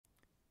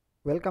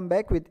Welcome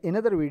back with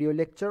another video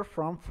lecture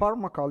from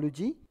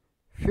Pharmacology.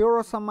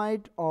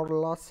 Furosemide or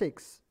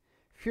Lasix.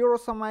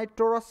 Furosemide,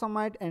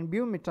 torsemide and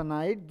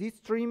bumetanide, these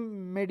three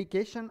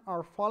medications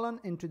are fallen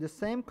into the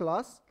same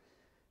class.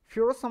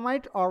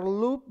 Furosemide or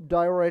loop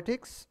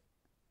diuretics,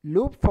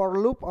 loop for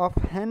loop of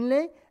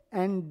Henle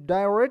and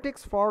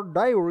diuretics for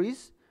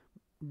diurese.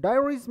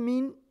 Diurese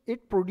mean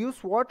it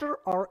produce water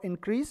or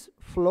increase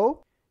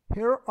flow.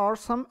 Here are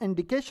some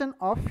indication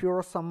of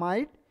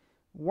furosemide,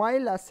 why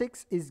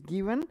Lasix is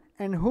given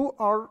and who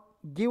are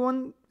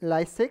given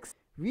Lasix.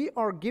 We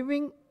are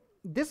giving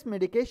this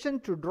medication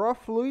to draw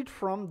fluid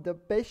from the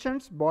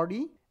patient's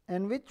body,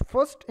 and which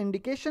first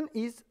indication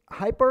is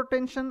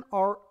hypertension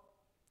or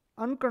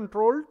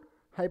uncontrolled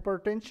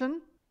hypertension.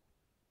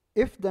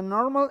 If the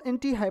normal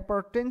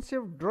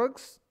antihypertensive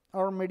drugs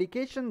or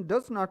medication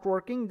does not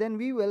working, then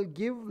we will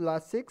give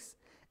Lasix.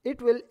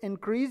 It will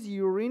increase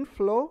urine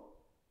flow.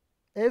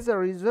 As a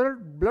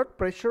result, blood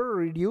pressure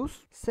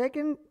reduce.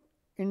 Second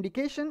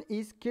indication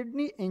is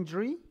kidney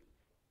injury,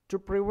 to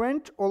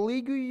prevent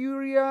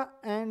oliguria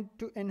and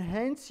to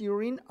enhance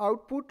urine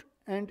output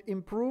and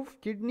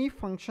improve kidney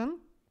function.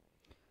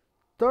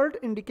 Third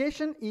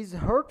indication is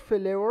heart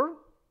failure,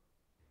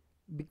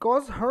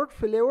 because heart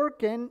failure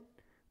can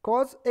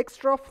cause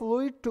extra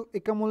fluid to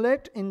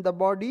accumulate in the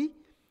body,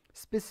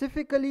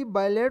 specifically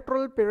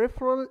bilateral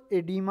peripheral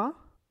edema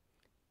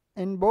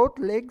in both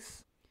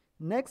legs.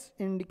 Next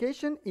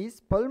indication is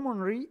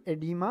pulmonary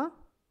edema,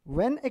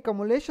 when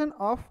accumulation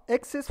of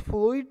excess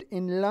fluid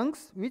in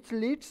lungs which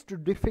leads to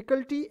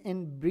difficulty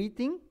in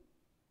breathing.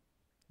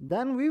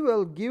 Then we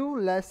will give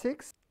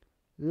Lasix.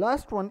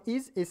 Last one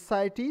is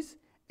ascites.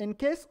 In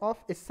case of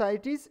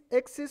ascites,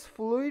 excess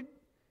fluid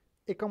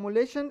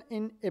accumulation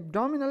in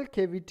abdominal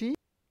cavity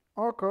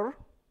occur.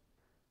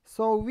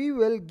 So we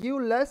will give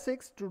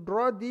Lasix to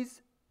draw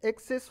this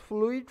excess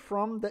fluid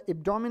from the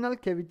abdominal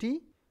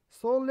cavity.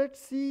 So let's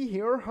see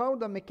here how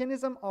the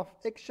mechanism of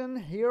action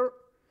here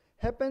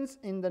happens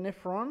in the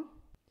nephron.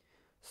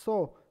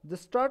 So the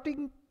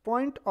starting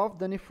point of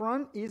the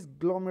nephron is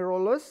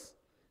glomerulus,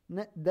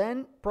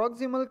 then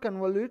proximal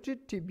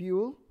convoluted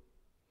tubule,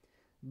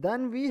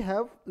 then we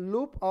have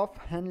loop of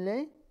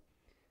Henle,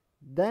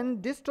 then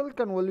distal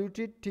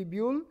convoluted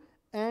tubule,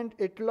 and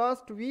at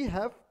last we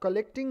have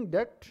collecting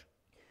duct.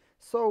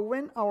 So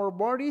when our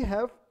body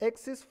have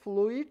excess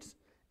fluids,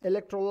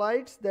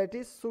 electrolytes, that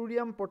is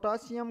sodium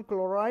potassium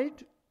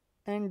chloride,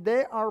 and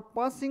they are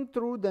passing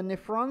through the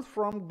nephrons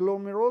from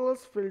glomerulus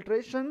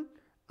filtration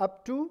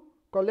up to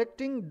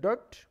collecting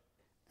duct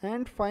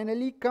and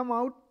finally come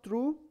out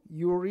through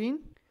urine.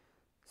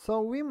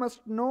 So we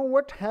must know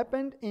what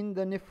happened in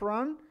the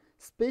nephron,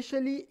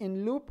 especially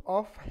in loop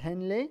of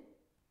Henle.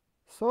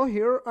 So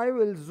here I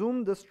will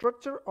zoom the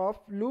structure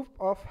of loop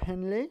of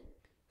Henle.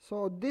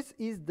 So this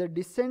is the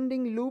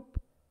descending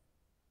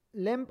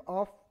limb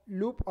of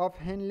loop of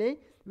Henle,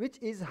 which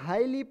is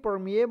highly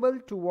permeable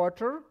to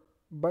water,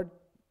 but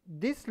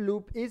this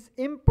loop is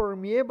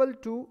impermeable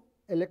to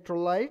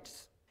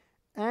electrolytes,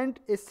 and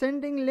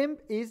ascending limb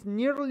is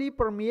nearly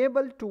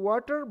permeable to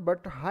water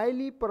but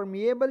highly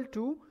permeable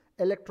to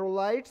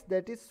electrolytes,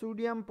 that is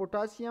sodium,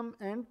 potassium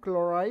and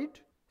chloride.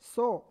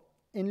 So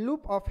in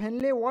loop of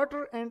Henle,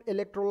 water and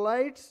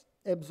electrolytes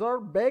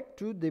absorb back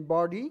to the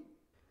body.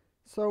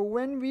 So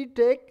when we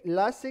take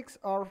Lasix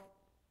or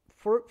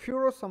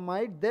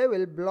furosemide, they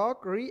will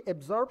block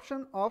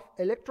reabsorption of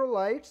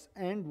electrolytes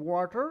and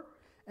water,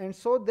 and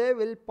so they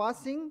will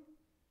passing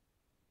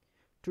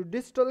to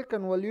distal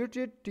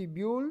convoluted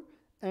tubule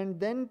and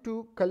then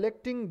to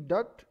collecting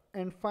duct,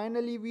 and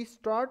finally we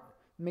start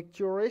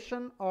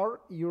micturition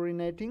or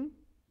urinating.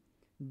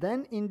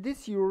 Then in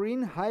this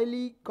urine,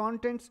 highly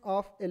contents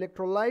of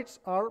electrolytes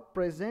are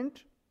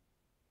present.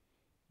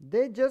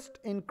 They just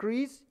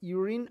increase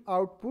urine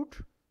output.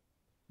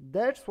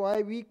 That's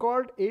why we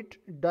called it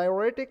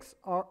diuretics.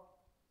 Or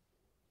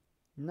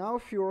now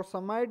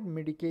furosemide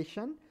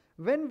medication.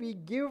 When we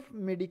give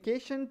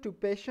medication to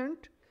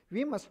patient,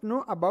 we must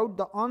know about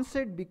the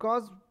onset,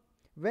 because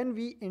when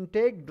we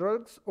intake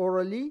drugs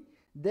orally,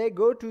 they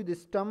go to the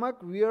stomach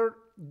where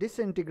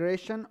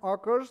disintegration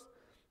occurs,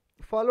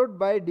 followed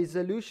by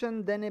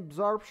dissolution, then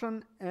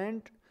absorption,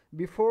 and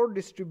before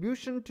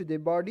distribution to the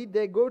body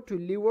they go to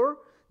liver.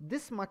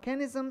 This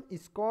mechanism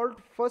is called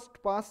first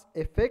pass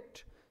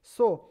effect.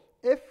 So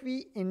if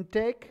we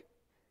intake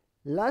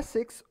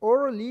Lasix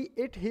orally,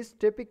 it is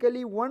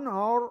typically 1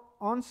 hour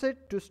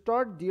onset to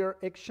start their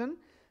action,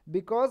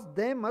 because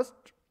they must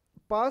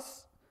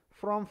pass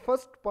from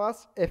first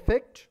pass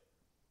effect.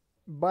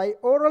 By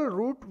oral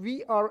route,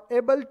 we are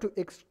able to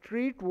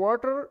excrete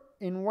water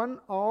in 1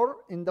 hour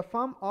in the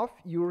form of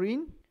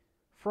urine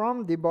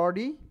from the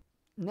body.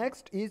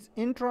 Next is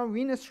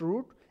intravenous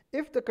route.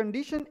 If the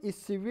condition is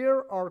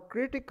severe or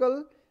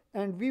critical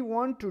and we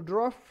want to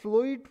draw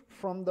fluid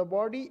from the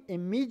body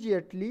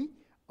immediately,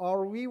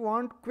 or we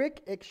want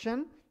quick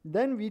action,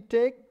 then we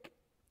take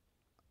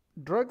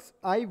drugs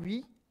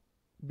IV,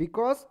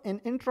 because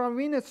in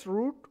intravenous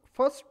route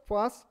first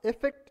pass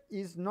effect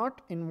is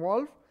not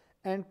involved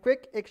and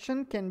quick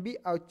action can be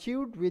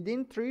achieved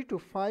within 3 to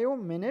 5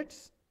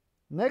 minutes.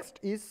 Next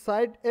is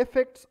side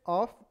effects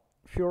of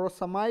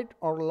furosemide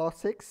or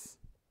Lasix.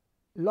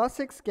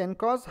 Lasix can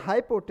cause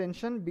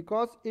hypotension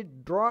because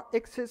it draws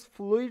excess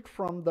fluid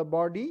from the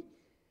body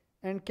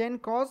and can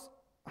cause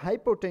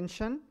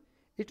hypotension.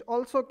 It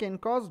also can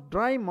cause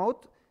dry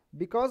mouth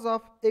because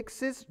of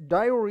excess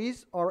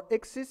diurese or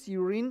excess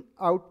urine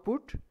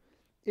output.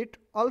 It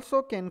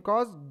also can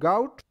cause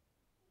gout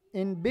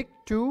in big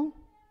toe.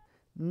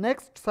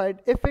 Next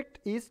side effect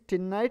is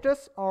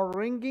tinnitus or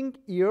ringing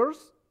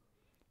ears.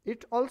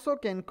 It also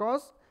can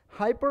cause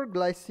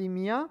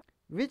hyperglycemia,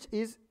 which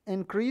is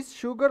increased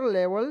sugar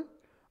level,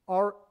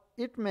 or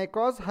it may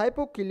cause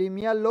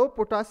hypokalemia, low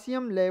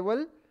potassium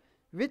level,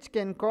 which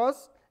can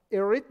cause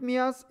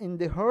arrhythmias in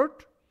the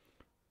heart.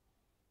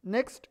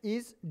 Next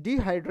is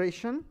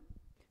dehydration,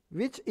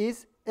 which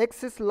is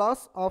excess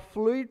loss of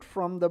fluid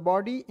from the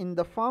body in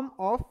the form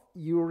of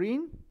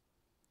urine.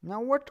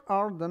 Now, what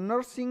are the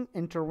nursing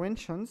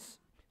interventions?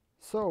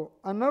 So,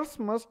 a nurse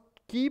must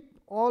keep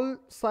all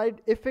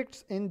side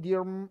effects in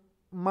their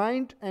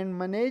mind and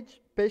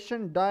manage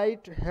patient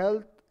diet,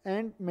 health,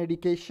 and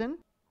medication.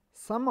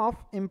 Some of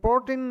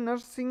important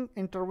nursing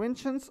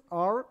interventions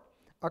are: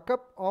 a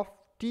cup of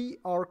tea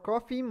or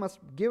coffee must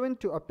be given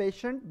to a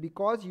patient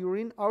because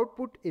urine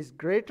output is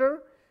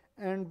greater,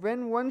 and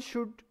when one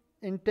should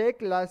intake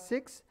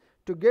Lasix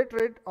to get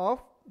rid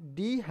of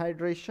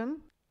dehydration.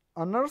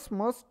 A nurse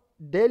must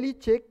daily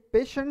check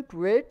patient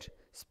weight,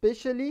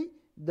 especially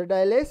the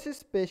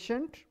dialysis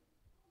patient,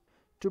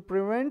 to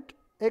prevent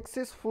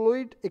excess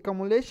fluid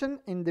accumulation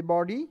in the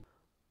body.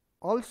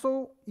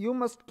 Also, you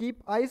must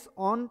keep eyes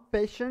on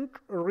patient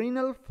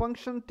renal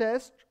function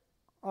test,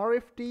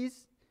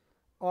 RFTs,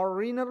 or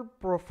renal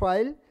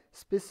profile,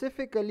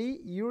 specifically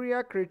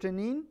urea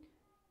creatinine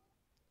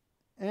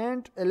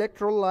and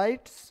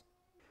electrolytes.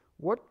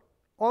 What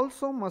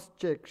also must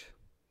check?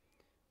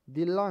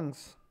 The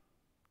lungs.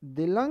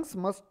 The lungs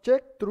must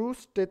check through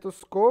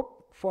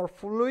stethoscope for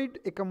fluid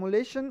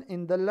accumulation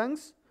in the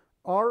lungs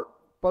or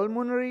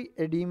pulmonary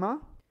edema.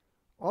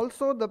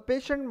 Also, the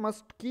patient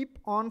must keep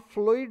on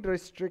fluid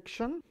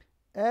restriction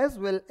as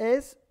well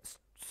as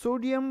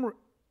sodium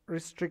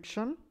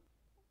restriction.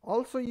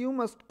 Also, you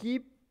must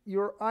keep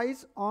your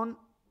eyes on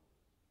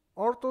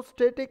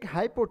orthostatic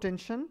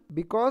hypotension,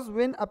 because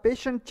when a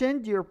patient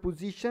changes their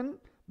position,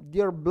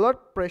 their blood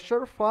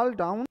pressure fall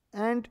down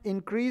and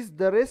increase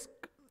the risk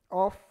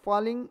of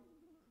falling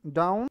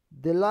down.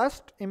 The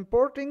last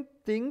important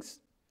things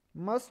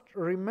must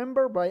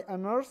remember by a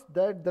nurse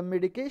that the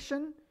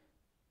medication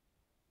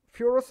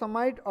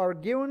furosemide are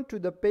given to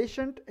the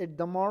patient at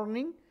the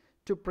morning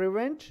to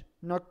prevent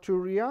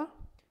nocturia.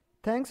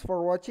 Thanks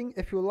for watching.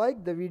 If you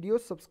like the video,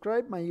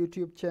 subscribe my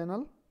YouTube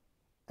channel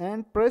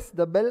and press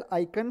the bell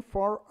icon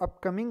for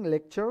upcoming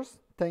lectures.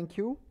 Thank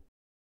you.